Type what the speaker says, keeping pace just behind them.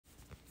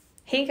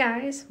Hey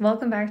guys,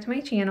 welcome back to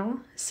my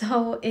channel.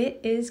 So it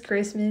is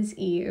Christmas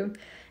Eve,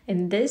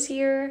 and this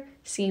year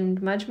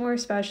seemed much more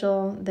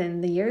special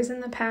than the years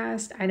in the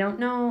past. I don't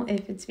know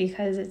if it's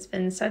because it's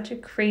been such a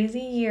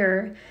crazy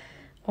year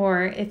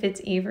or if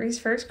it's Avery's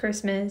first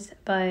Christmas,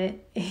 but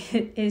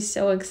it is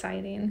so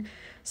exciting.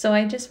 So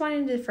I just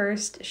wanted to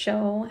first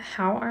show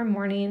how our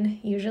morning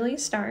usually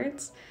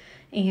starts.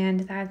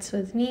 And that's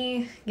with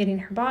me getting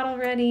her bottle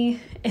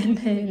ready, and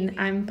then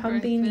I'm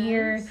pumping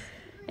here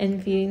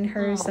and feeding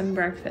her some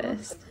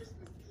breakfast.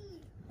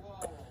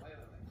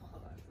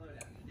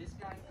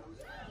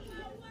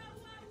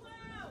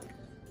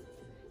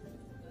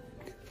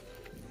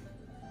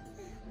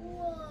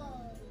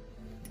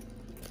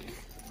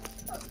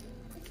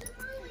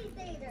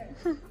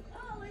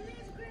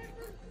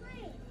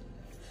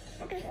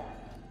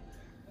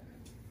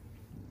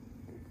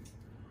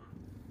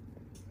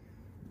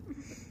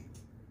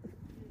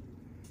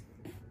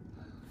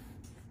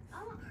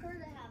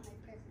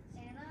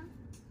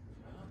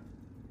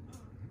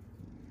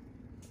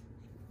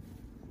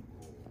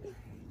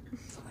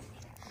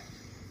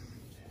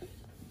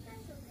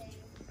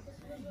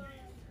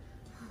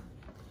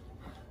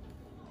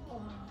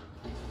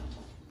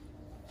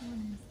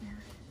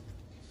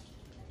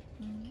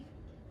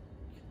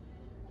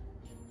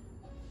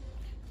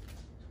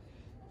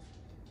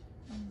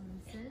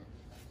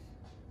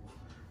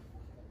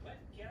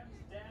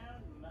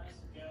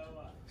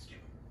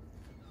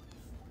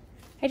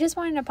 I just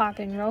wanted to pop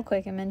in real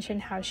quick and mention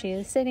how she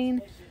is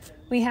sitting.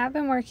 We have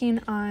been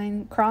working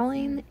on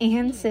crawling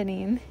and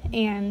sitting,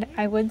 and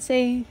I would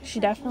say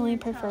she definitely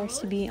prefers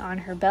to be on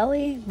her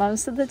belly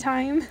most of the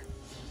time.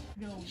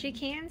 She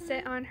can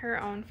sit on her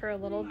own for a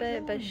little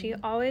bit, but she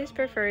always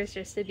prefers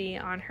just to be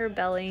on her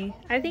belly.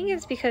 I think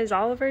it's because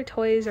all of her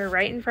toys are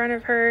right in front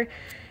of her.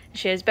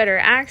 She has better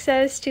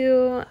access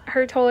to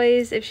her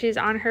toys if she's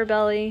on her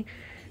belly.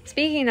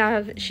 Speaking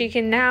of, she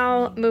can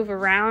now move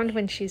around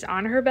when she's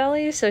on her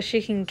belly, so she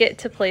can get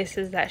to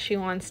places that she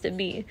wants to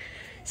be.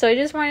 So I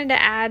just wanted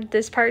to add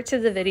this part to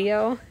the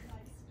video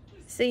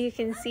so you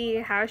can see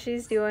how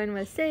she's doing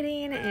with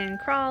sitting and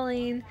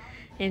crawling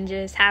and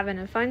just having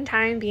a fun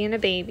time being a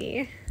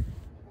baby.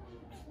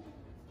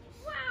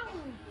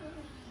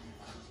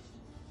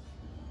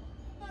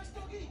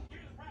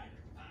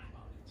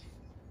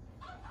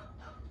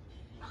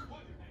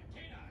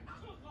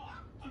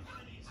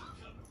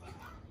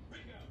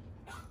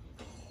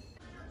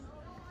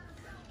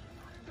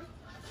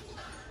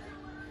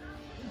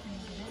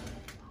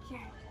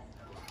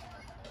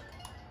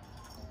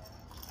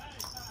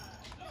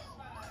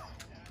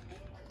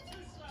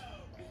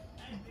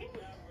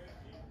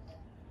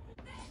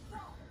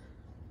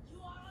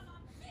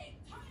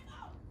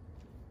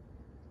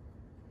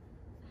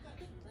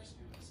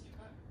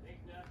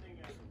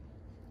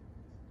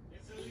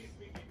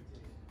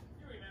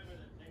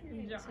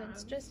 So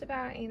it's just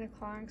about 8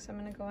 o'clock, so I'm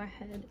going to go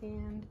ahead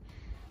and...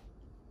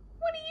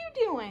 What are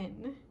you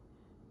doing?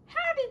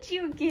 How did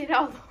you get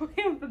all the way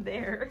over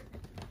there?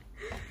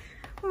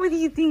 What do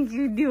you think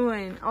you're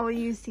doing? Oh,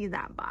 you see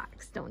that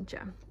box, don't you?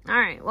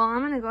 Alright, well, I'm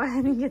going to go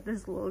ahead and get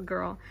this little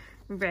girl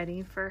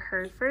ready for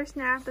her first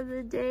nap of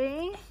the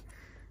day.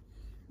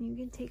 You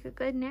can take a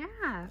good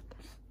nap.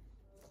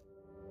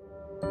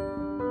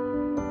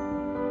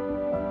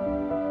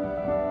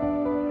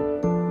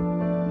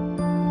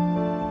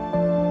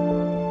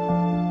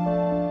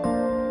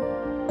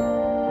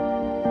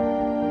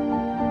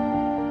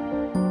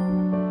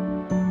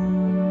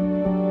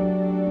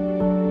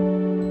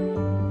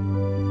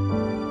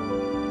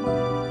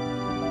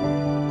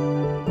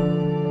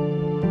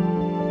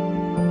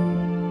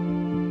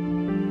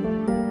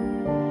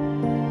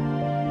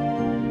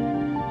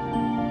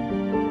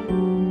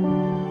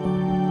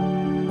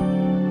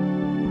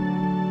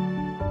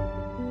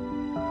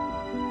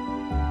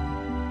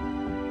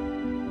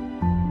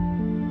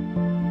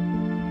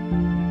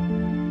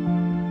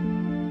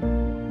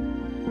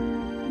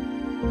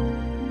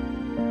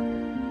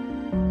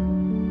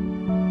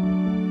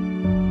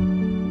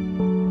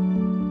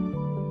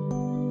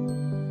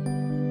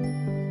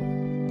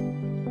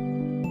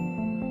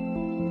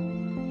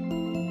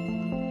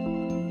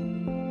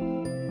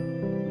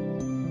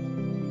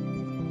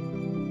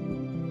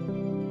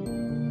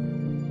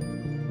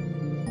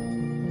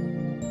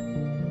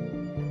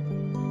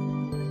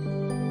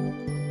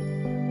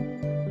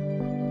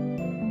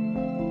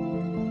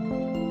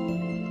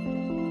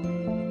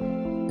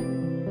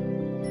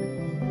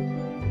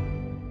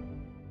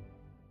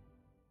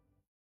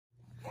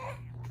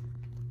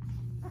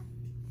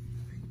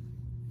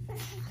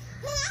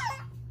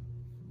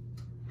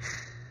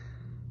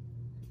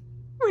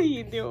 What are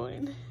you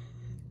doing?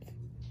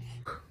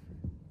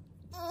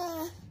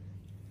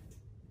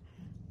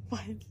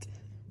 What?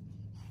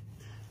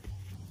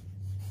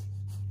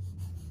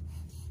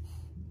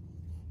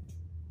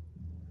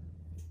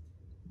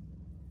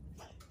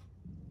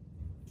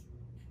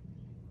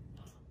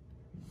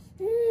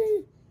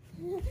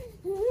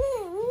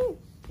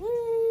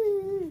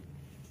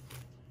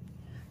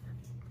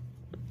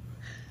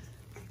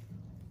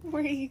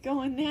 Where are you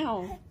going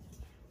now?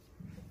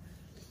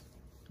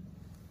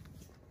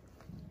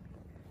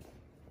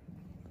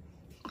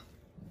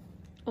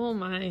 Oh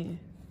my.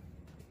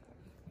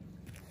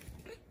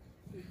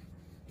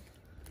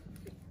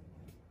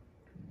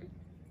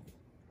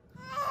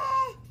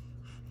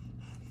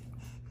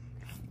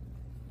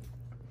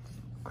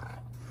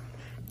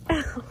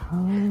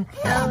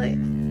 Ellie.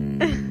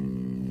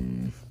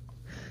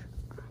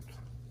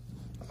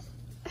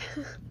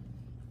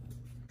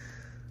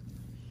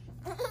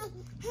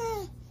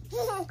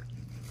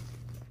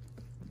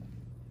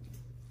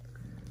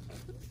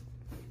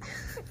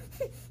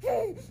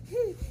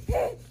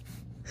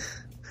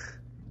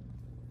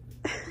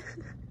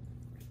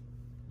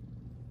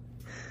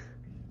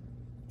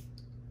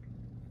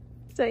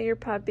 Is that your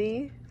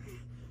puppy?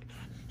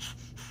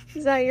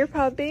 Is that your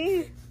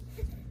puppy?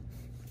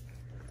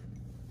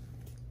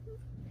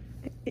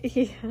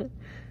 Yeah.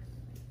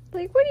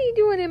 Like, what are you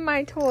doing in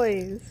my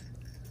toys?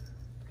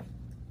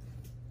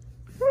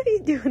 What are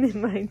you doing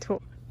in my toys?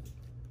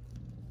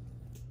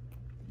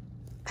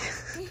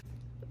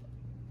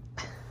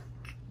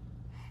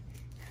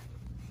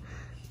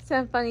 Is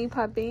that funny,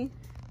 puppy?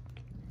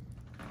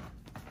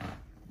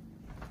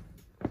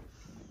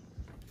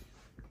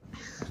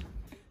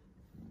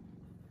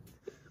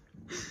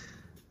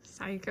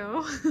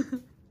 Psycho.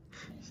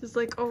 She's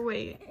like, oh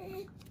wait.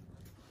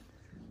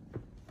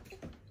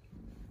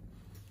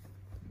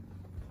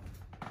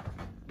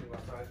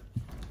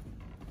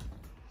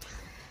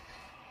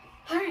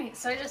 Alright,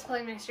 so I just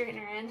plugged my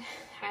straightener in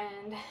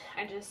and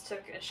I just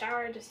took a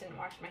shower, just didn't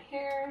wash my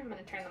hair. I'm going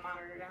to turn the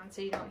monitor down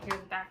so you don't hear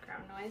the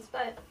background noise,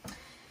 but I'm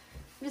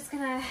just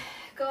going to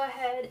go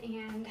ahead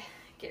and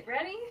get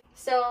ready.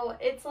 So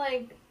it's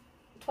like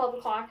 12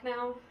 o'clock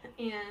now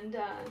and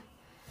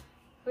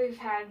we've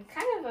had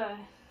kind of a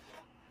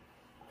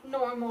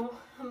normal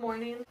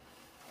morning.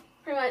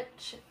 Pretty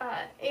much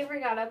Avery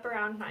got up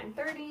around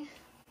 9:30,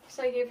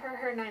 so I gave her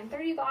her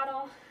 9:30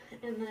 bottle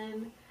and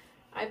then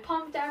I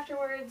pumped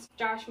afterwards.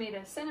 Josh made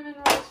a cinnamon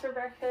rolls for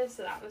breakfast,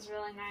 so that was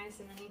really nice,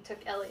 and then he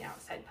took Ellie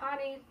outside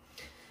potty.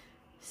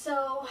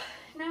 So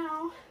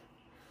now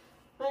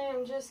I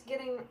am just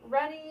getting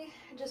ready.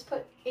 I just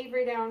put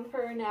Avery down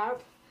for a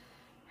nap,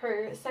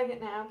 her second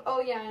nap. Oh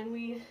yeah,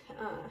 and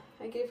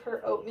I gave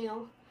her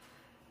oatmeal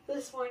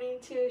this morning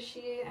too.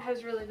 She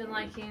has really been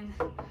liking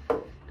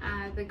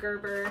the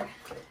Gerber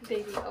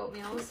baby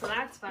oatmeal, so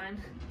that's fun.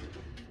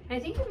 I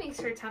think it makes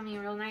her tummy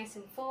real nice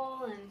and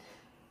full, and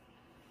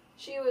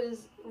she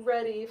was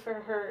ready for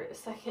her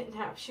second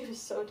nap. She was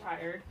so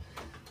tired.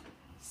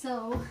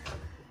 So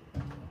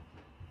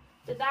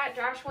did that.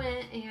 Josh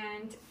went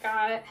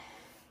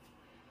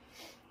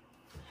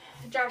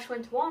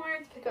to Walmart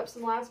to pick up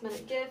some last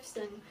minute gifts,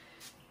 and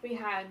we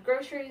had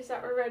groceries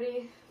that were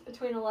ready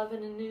between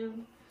 11 and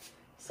noon.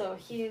 So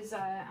he's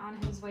on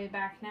his way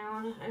back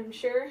now, I'm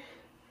sure,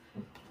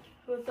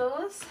 with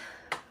those.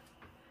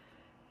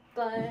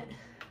 But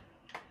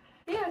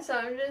yeah, so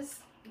I'm just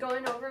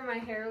going over my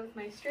hair with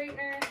my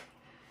straightener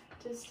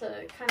just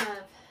to kind of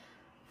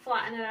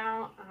flatten it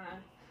out.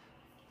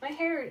 My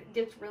hair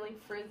gets really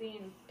frizzy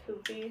and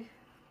poofy,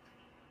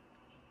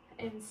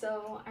 and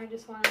so I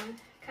just want to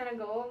kind of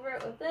go over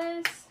it with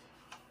this.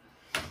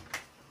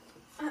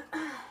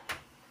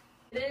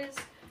 It is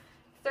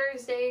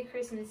Thursday,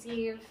 Christmas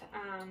Eve.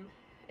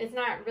 It's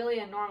not really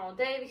a normal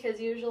day because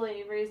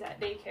usually Avery's at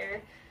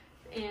daycare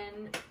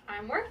and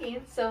I'm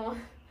working, so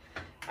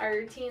our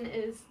routine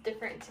is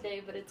different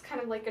today, but it's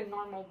kind of like a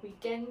normal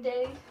weekend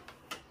day.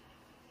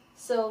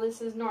 So this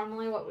is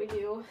normally what we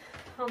do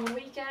on the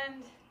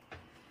weekend.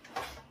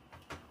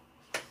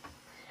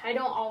 I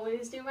don't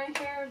always do my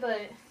hair,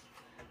 but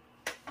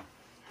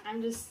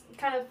I'm just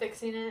kind of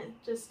fixing it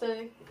just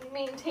to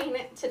maintain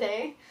it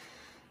today.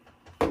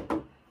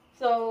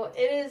 So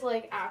it is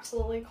like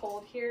absolutely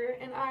cold here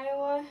in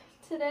Iowa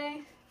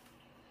today,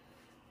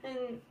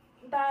 and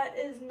that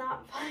is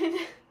not fun.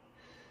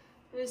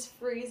 It was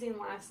freezing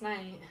last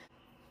night.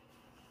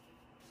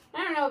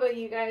 I don't know about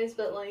you guys,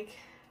 but like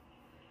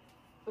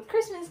with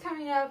Christmas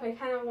coming up, I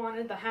kind of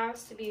wanted the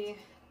house to be,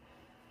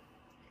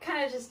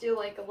 kind of just do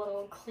like a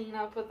little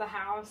cleanup with the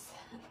house.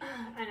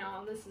 I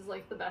know this is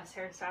like the best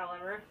hairstyle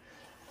ever,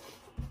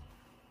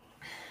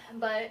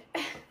 but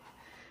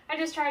I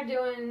just tried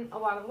doing a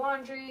lot of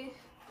laundry,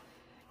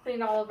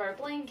 cleaned all of our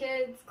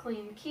blankets,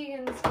 cleaned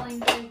Keegan's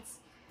blankets.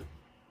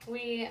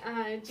 We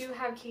do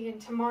have Keegan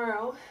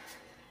tomorrow,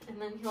 and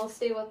then he'll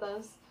stay with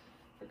us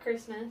for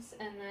Christmas,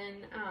 and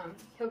then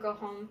he'll go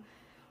home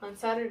on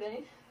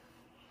Saturday.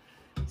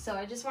 So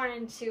I just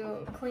wanted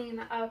to clean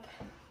up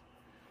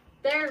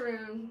their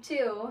room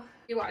too.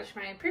 If you watched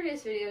my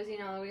previous videos, you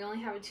know we only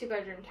have a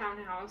 2-bedroom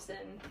townhouse,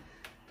 and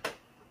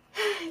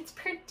it's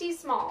pretty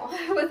small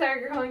with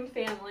our growing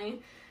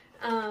family.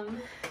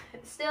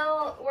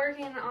 Still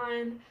working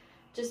on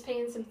just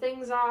paying some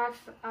things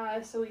off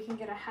so we can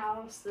get a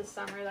house this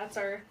summer. That's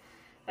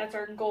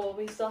our goal.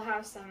 We still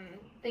have some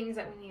things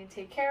that we need to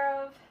take care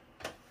of,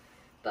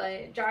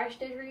 but Josh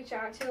did reach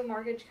out to a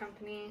mortgage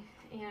company,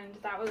 and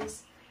that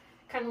was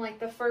kind of like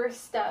the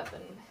first step,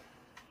 and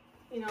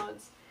you know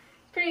it's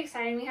pretty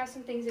exciting. We have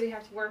some things that we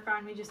have to work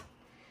on. We just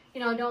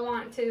you know, don't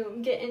want to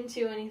get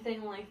into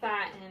anything like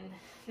that and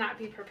not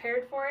be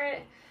prepared for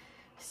it.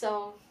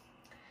 So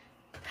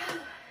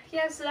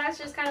yeah, so that's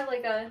just kind of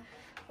like a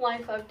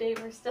life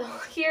update. We're still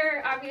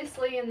here,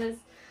 obviously, in this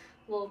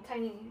little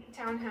tiny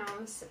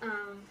townhouse.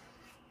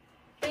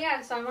 But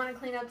yeah, so I want to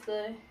clean up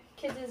the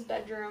kids'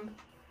 bedroom,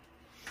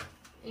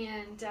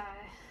 and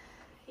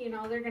you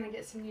know, they're gonna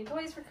get some new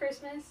toys for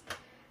Christmas,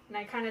 and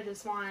I kind of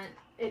just want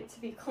it to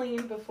be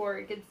clean before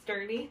it gets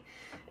dirty,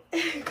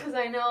 because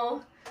I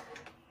know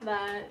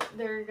that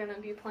they're gonna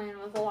be playing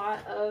with a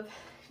lot of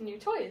new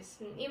toys.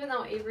 And even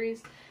though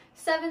Avery's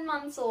 7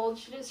 months old,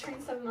 she just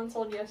turned 7 months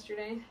old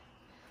yesterday,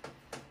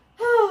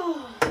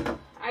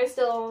 I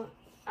still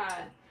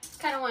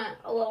kind of went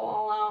a little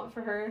all out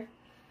for her.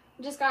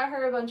 Just got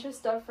her a bunch of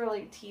stuff for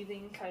like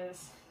teething,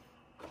 because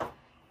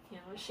you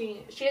know,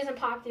 she hasn't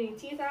popped any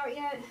teeth out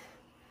yet,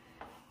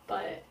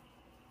 but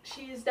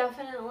she's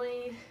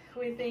definitely,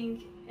 we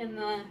think, in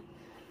the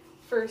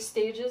first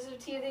stages of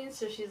teething.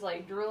 So she's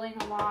like drooling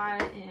a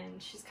lot,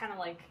 and she's kind of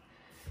like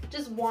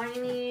just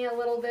whiny a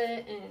little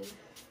bit, and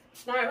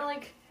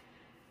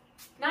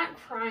not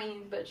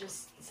crying, but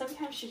just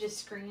sometimes she just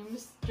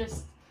screams.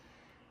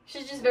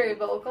 She's just very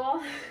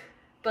vocal.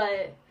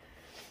 But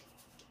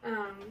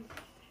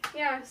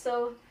yeah,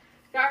 so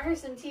got her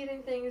some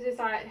teething things. I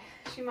thought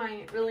she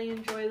might really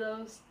enjoy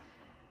those,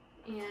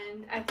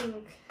 and I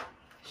think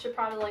she'll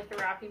probably like the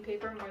wrapping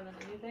paper more than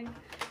anything.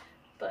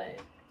 But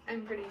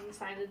I'm pretty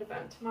excited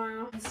about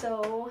tomorrow.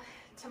 So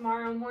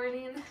tomorrow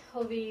morning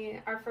will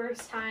be our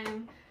first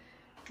time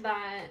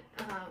that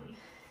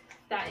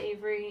that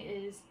Avery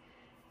is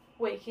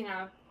waking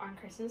up on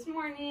Christmas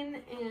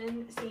morning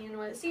and seeing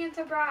what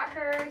Santa brought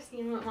her,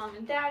 seeing what Mom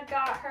and Dad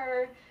got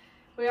her.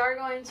 We are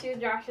going to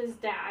Josh's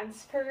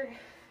dad's for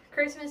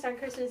Christmas on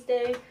Christmas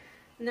Day,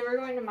 and then we're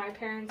going to my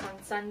parents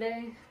on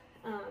Sunday.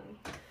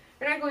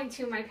 We're not going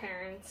to my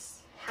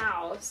parents'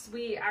 house.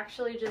 We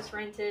actually just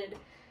rented,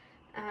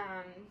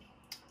 oh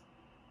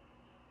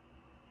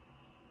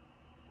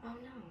no.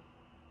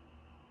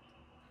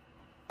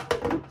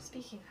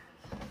 Speaking of.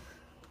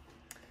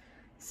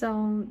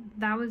 So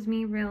that was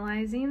me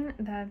realizing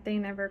that they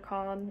never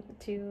called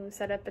to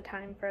set up a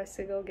time for us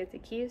to go get the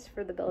keys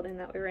for the building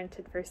that we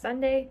rented for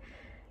Sunday.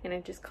 And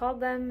I just called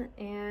them,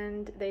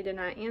 and they did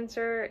not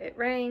answer. It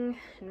rang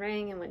and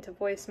rang and went to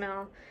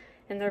voicemail.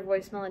 And their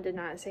voicemail did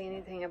not say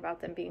anything about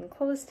them being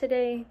closed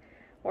today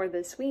or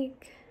this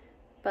week.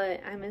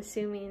 But I'm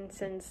assuming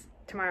since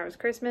tomorrow's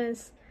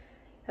Christmas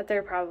that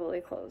they're probably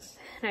closed.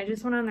 And I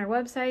just went on their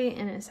website,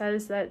 and it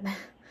says that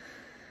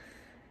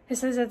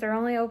they're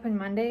only open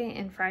Monday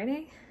and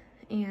Friday,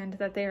 and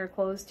that they are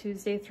closed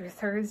Tuesday through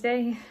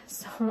Thursday.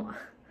 So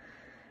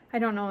I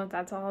don't know what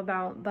that's all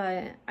about,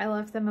 but I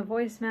left them a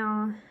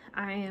voicemail.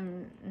 I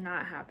am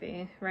not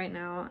happy right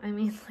now. I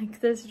mean, like,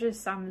 this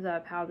just sums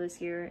up how this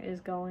year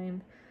is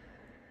going.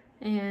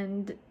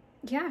 And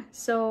yeah,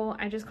 so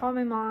I just called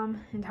my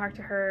mom and talked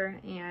to her,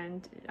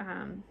 and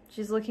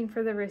she's looking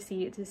for the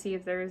receipt to see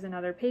if there is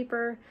another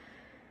paper,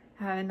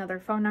 another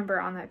phone number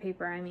on that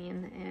paper, I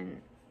mean,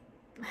 and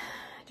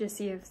just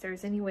see if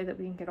there's any way that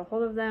we can get a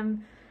hold of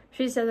them.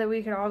 She said that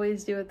we could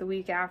always do it the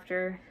week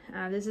after.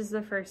 This is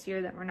the first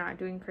year that we're not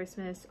doing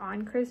Christmas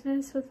on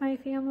Christmas with my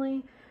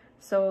family,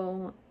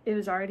 so it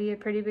was already a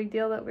pretty big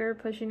deal that we were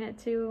pushing it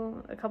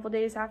to a couple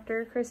days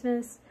after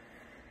Christmas.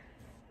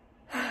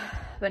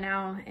 But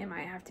now it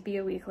might have to be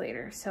a week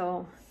later,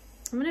 so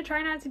I'm gonna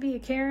try not to be a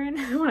Karen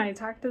when I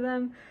talk to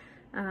them.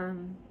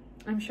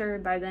 I'm sure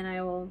by then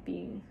I will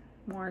be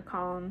more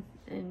calm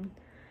and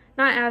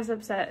not as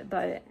upset,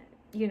 but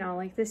you know,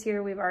 like this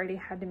year we've already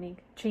had to make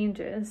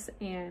changes.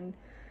 And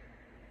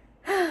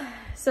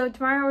so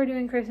tomorrow we're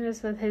doing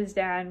Christmas with his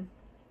dad,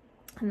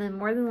 and then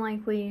more than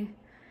likely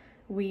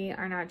we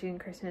are not doing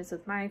Christmas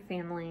with my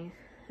family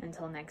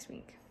until next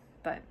week.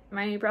 But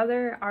my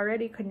brother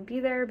already couldn't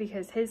be there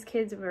because his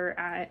kids were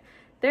at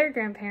their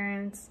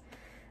grandparents,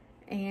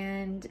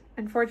 and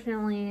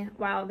unfortunately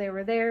while they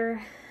were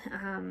there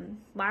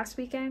last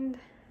weekend,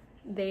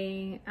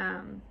 their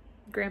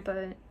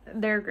grandpa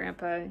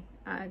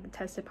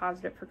tested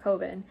positive for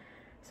COVID.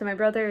 So my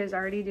brother is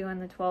already doing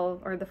the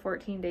 12 or the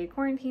 14-day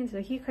quarantine,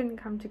 so he couldn't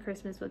come to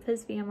Christmas with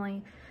his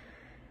family.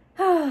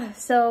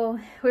 So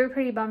we were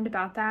pretty bummed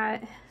about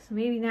that. So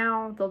maybe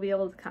now they'll be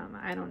able to come.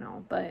 I don't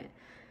know, but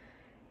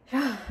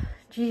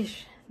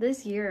geez,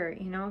 this year,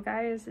 you know,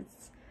 guys,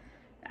 it's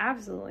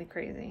absolutely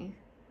crazy.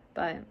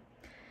 But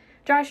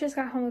Josh just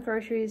got home with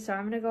groceries, so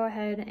I'm gonna go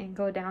ahead and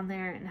go down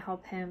there and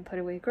help him put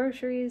away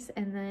groceries,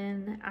 and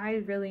then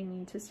I really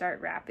need to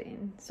start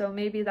wrapping. So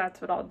maybe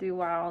that's what I'll do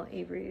while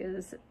Avery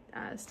is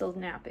still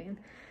napping.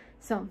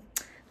 So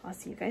I'll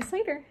see you guys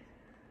later.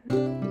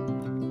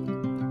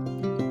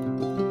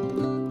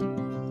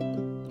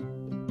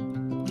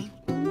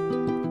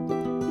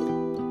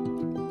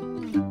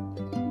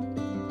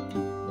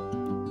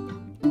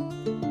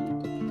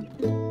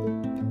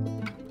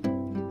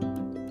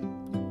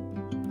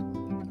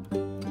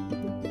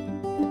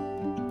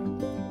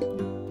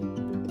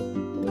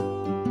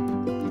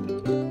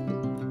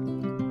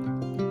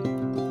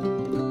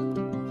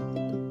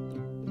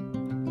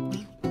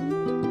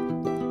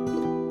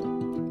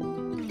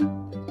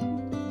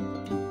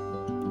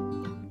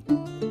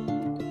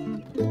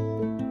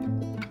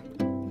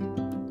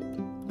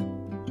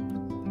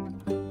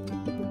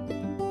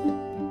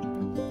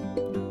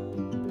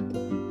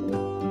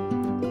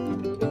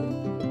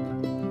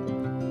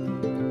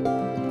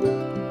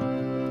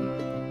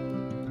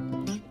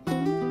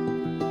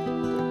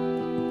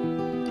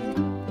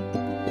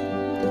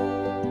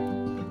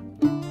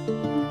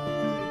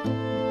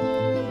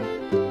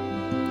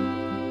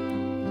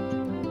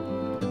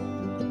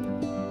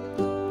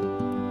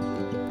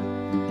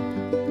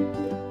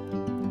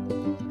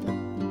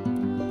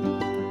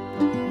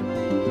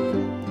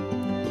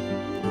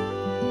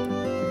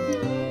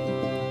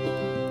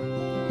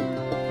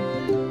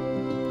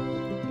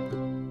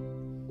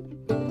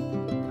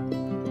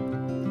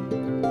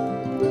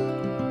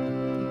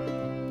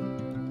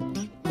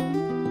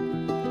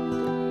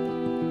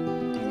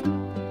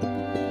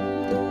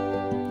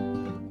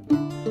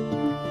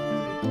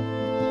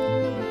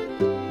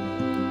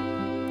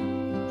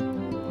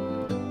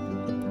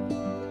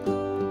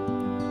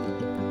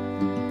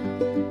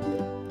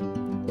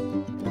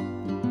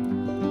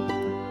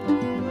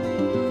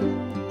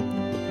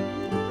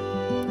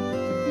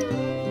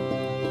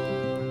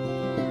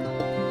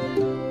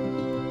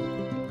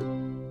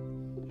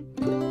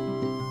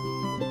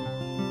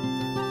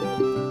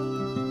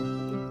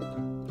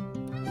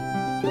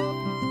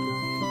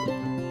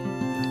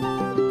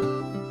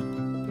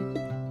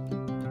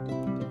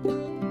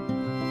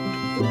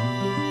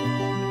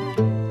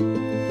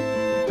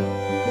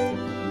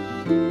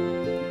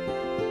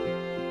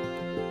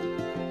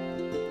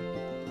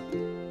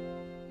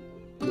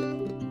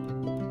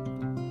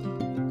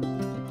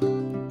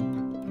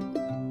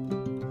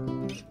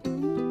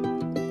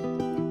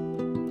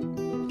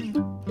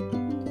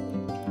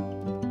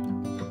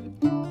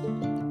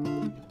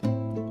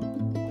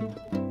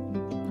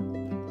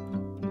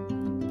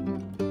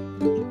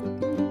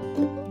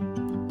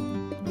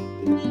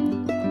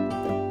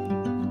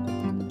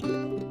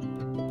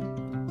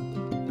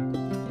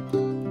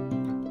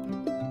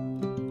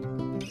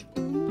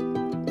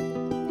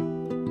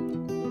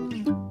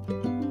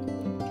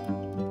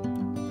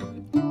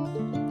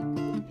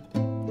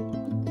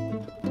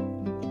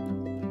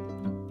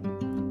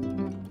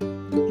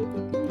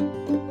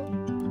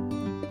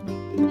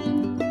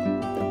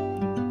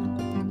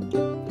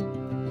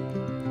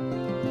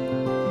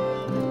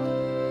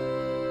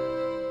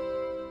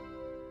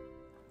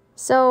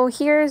 So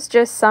here's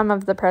just some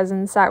of the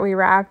presents that we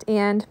wrapped,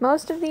 and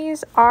most of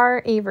these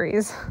are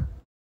Avery's.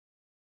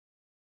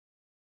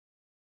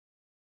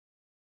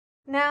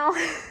 Now,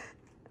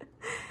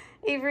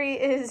 Avery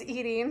is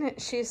eating.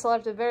 She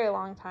slept a very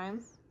long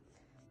time.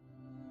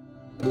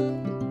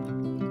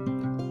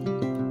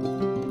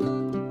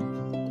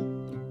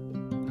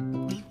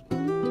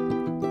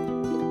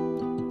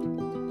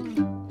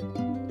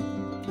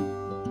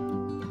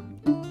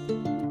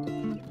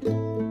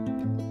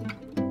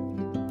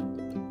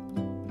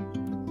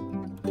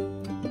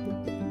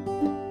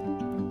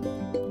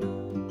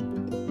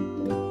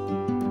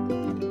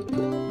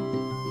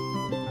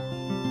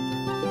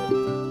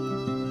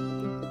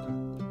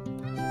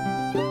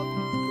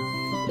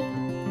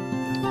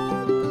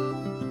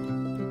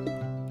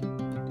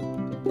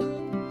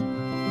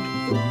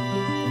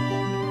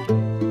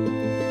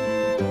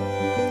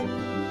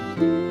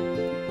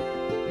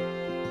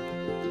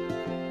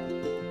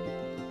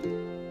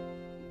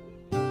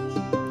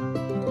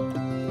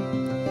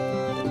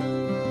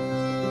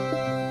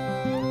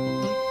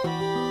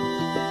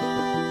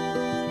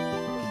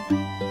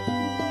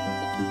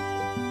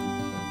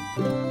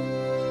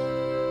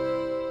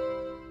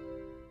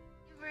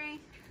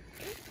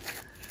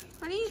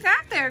 What do you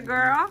got there,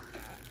 girl?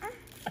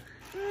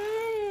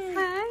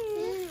 Hi.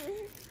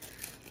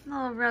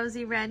 Little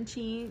rosy red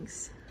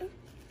cheeks.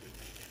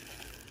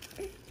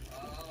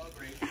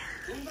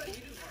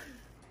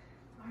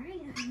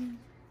 Alright.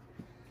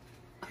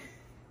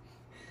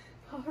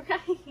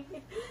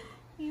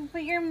 You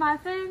put your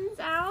muffins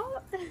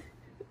out?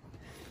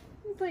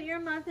 You put your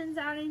muffins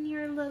out in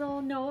your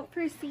little note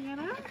for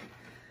Santa.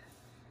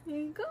 There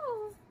you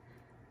go.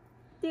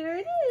 There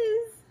it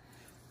is.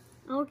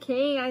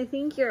 Okay, I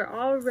think you're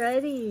all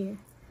ready.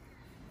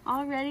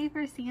 All ready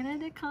for Santa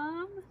to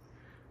come?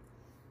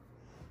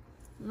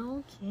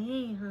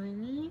 Okay,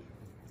 honey.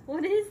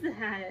 What is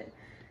that?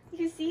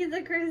 You see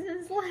the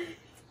Christmas lights?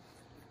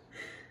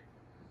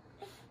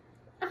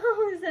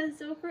 Oh, is that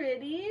so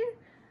pretty?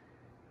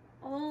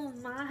 Oh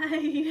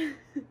my.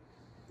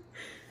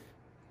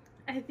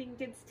 I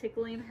think it's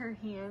tickling her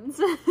hands.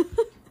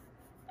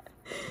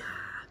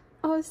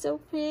 Oh, so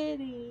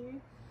pretty.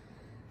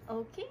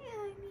 Okay,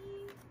 honey.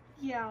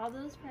 Yeah, all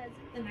those presents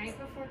the night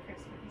before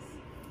Christmas.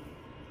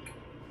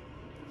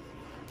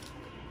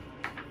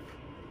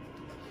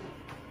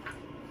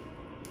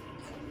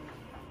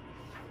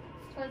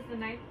 Twas the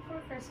night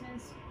before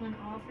Christmas, when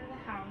all through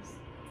the house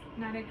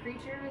not a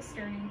creature was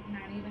stirring,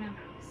 not even a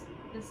mouse.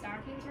 The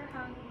stockings were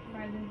hung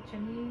by the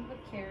chimney with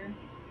care,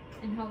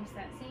 in hopes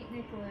that St.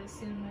 Nicholas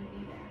soon would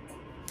be there.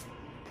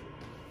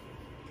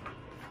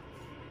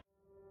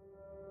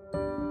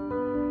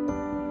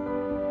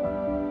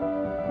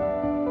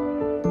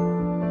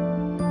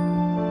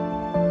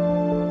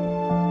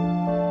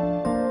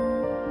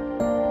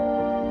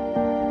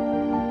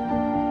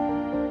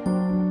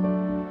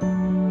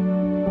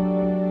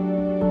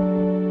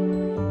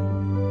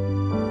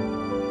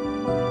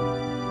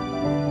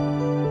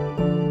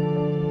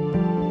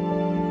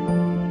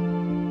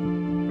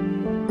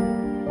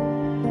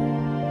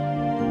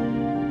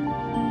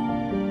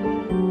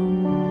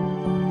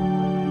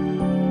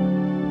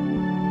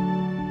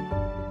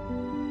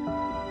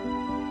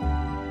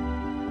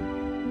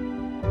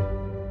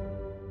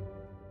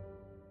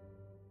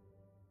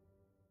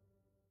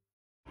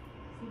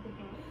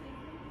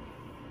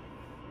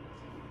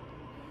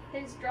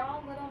 His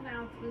droll little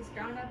mouth was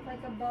drawn up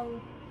like a bow,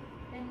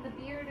 and the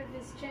beard of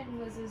his chin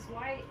was as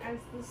white as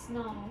the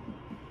snow.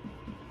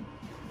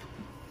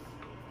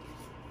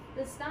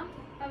 The stump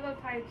of a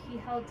pipe he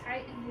held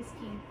tight in his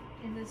teeth.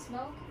 In the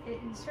smoke it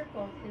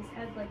encircled his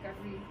head like a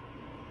wreath.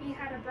 He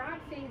had a broad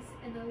face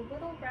and a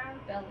little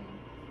round belly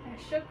that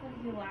shook when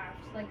he laughed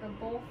like a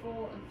bowl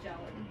full of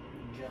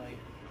jelly.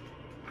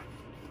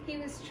 He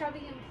was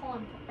chubby and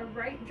plump, a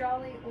right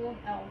jolly old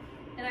elf,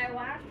 and I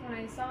laughed when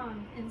I saw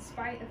him in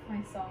spite of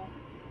myself.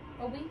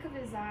 A wink of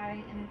his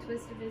eye and a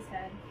twist of his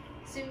head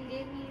soon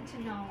gave me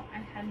to know I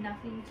had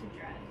nothing to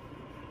dread.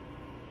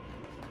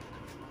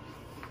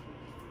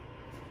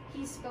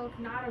 He spoke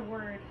not a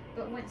word,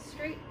 but went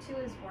straight to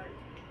his work,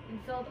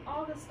 and filled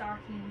all the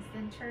stockings,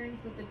 then turned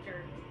with a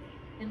jerk,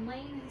 and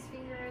laying his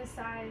finger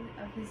aside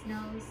of his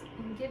nose,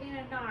 and giving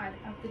a nod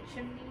up the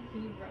chimney he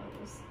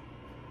rose.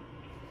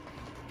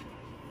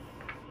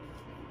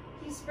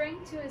 He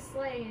sprang to his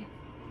sleigh,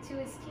 to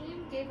his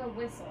team gave a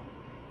whistle,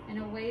 and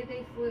away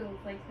they flew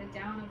like the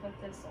down of a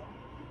thistle.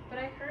 But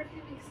I heard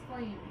him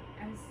exclaim,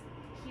 as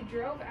he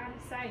drove out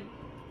of sight,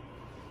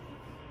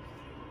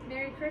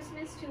 "Merry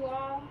Christmas to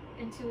all,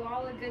 and to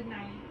all a good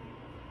night."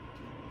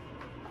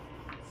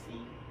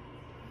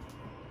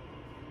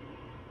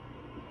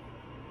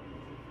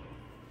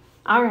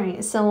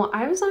 Alright, so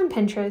I was on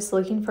Pinterest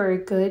looking for a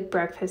good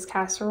breakfast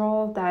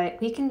casserole that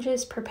we can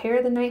just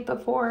prepare the night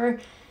before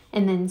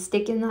and then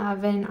stick in the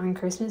oven on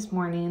Christmas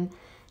morning.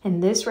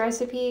 And this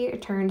recipe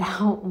turned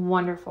out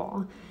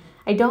wonderful.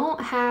 I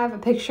don't have a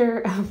picture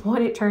of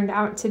what it turned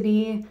out to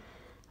be,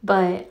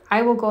 but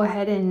I will go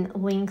ahead and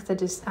link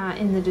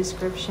in the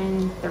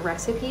description the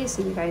recipe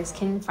so you guys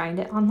can find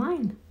it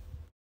online.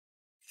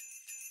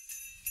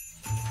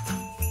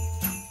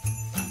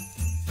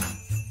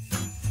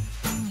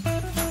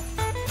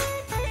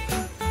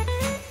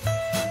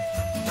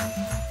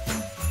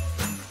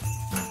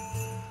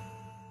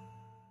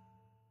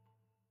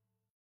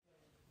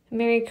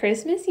 Merry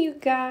Christmas, you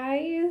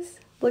guys.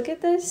 Look at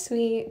this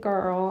sweet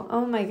girl.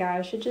 Oh my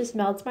gosh, it just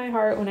melts my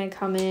heart when I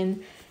come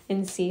in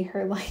and see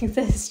her like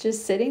this,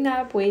 just sitting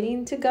up,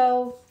 waiting to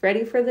go,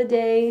 ready for the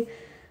day.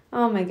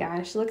 Oh my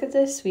gosh, look at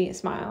this sweet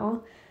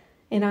smile.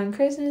 And on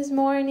Christmas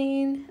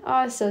morning,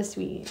 oh, so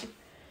sweet.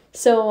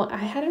 So I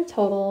had a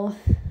total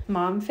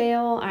mom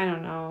fail, I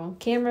don't know,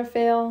 camera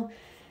fail.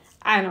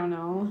 I don't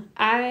know.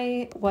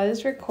 I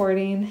was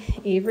recording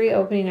Avery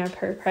opening up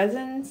her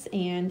presents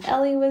and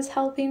Ellie was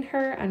helping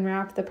her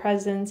unwrap the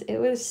presents. It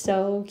was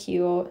so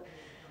cute.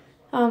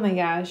 Oh my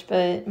gosh,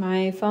 but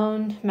my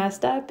phone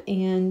messed up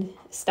and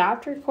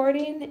stopped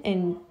recording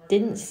and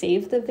didn't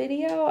save the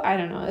video. I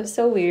don't know. It was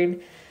so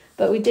weird.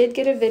 But we did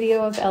get a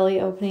video of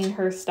Ellie opening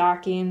her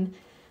stocking.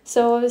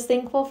 So I was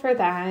thankful for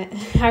that.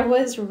 I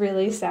was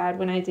really sad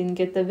when I didn't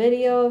get the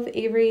video of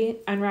Avery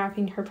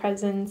unwrapping her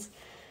presents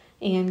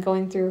and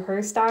going through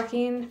her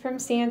stocking from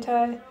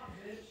Santa.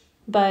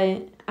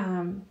 But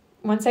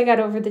once I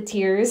got over the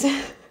tears,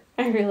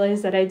 I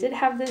realized that I did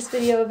have this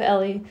video of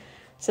Ellie.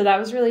 So that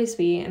was really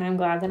sweet, and I'm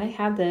glad that I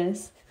had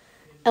this.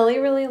 Ellie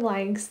really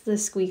likes the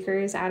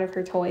squeakers out of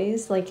her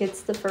toys. Like,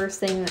 it's the first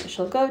thing that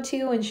she'll go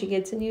to when she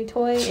gets a new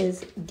toy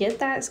is get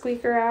that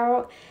squeaker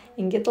out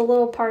and get the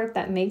little part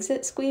that makes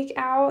it squeak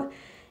out.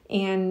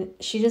 And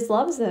she just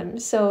loves them.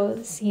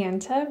 So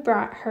Santa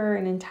brought her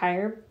an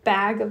entire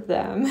bag of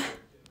them.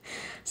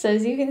 So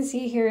as you can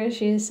see here,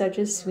 she is such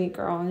a sweet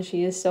girl and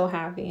she is so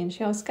happy. And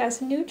she also got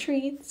some new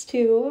treats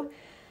too.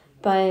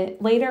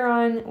 But later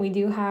on, we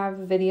do have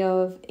a video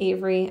of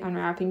Avery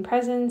unwrapping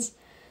presents.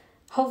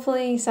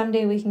 Hopefully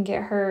someday we can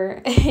get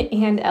her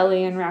and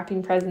Ellie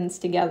unwrapping presents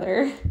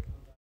together.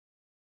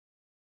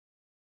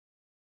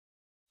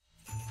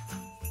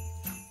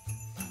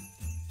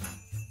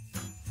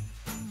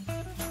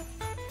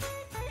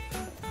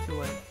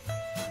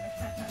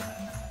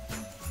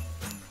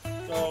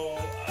 So,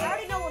 I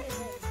already know what it is.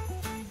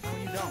 no,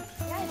 you don't.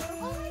 Yes.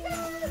 Oh my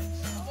gosh!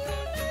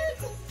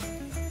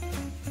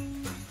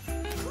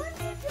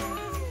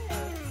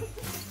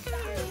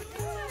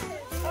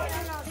 What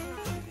is that?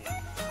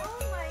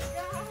 Oh my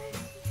gosh!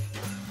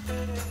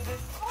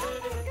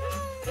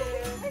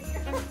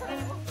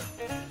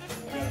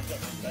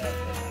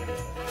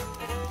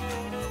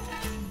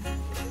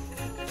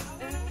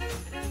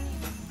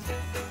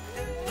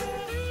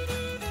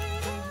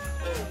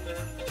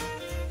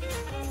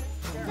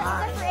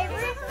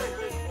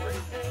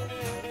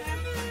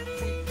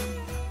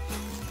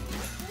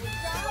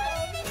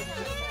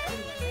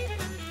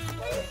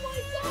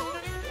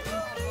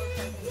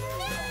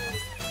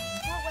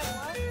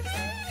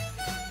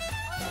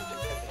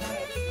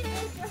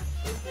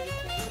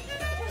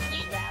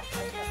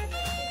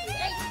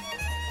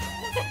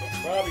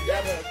 Robbie,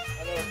 grab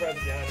another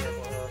present behind here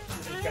for her.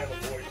 She's kind of a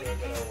boy to it,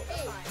 but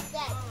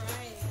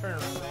turn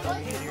around, man. I'll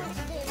be easier.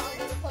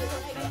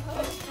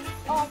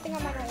 Oh, I think I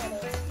might know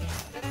what it is.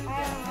 I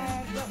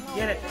don't know.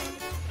 Get it.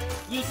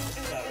 Yeet.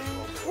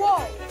 Whoa!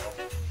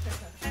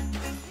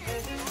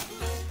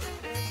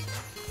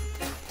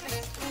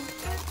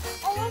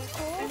 Oh, that's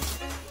cool.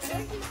 What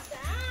is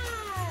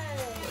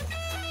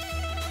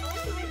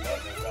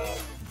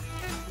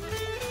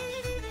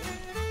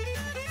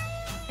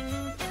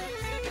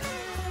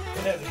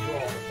It has a drawer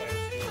on the place.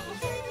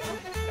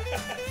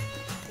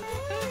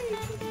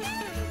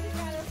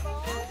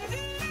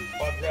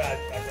 Well, I got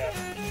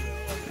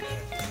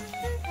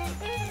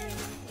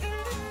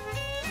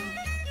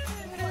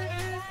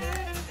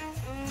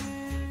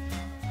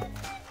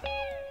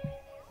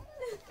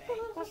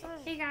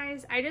Hey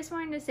guys, I just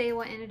wanted to say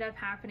what ended up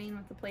happening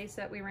with the place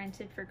that we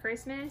rented for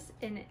Christmas,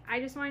 and I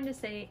just wanted to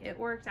say it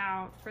worked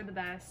out for the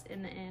best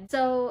in the end.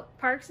 So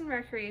Parks and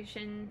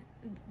Recreation,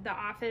 the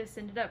office,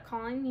 ended up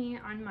calling me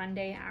on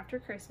Monday after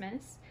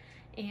Christmas,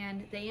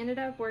 and they ended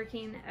up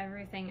working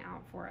everything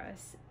out for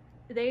us.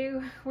 They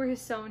were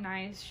so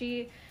nice.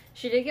 She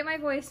did get my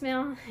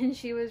voicemail, and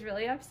she was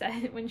really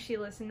upset when she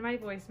listened to my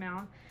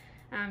voicemail.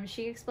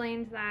 She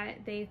explained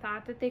that they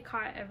thought that they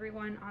caught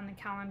everyone on the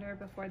calendar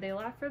before they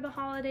left for the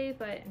holiday,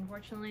 but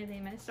unfortunately they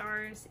missed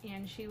ours,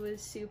 and she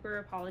was super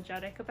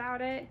apologetic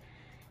about it.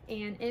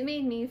 And it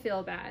made me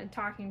feel bad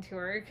talking to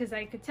her because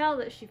I could tell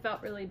that she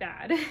felt really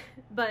bad.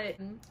 But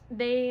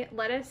they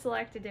let us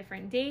select a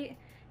different date,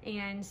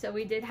 and so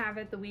we did have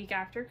it the week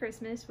after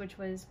Christmas, which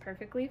was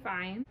perfectly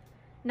fine.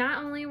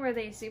 Not only were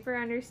they super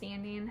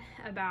understanding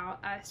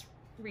about us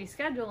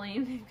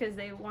rescheduling because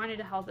they wanted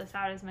to help us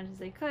out as much as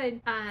they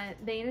could,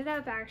 they ended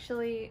up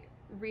actually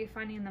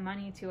refunding the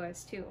money to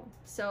us too.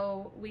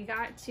 So we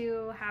got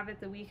to have it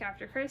the week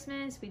after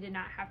Christmas. We did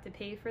not have to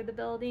pay for the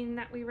building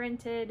that we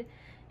rented,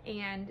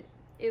 and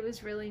it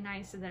was really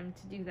nice of them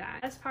to do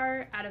that. The best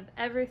part out of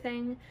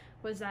everything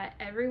was that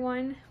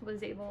everyone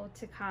was able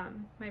to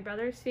come. My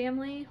brother's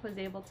family was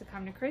able to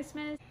come to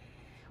Christmas.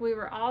 We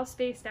were all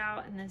spaced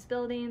out in this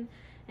building,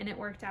 and it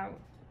worked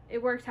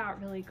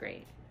out really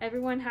great.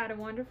 Everyone had a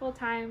wonderful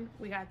time.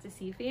 We got to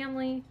see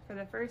family for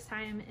the first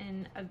time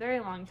in a very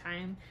long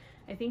time.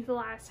 I think the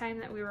last time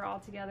that we were all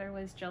together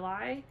was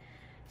July.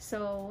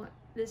 So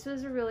this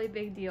was a really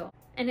big deal,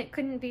 and it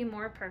couldn't be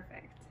more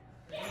perfect.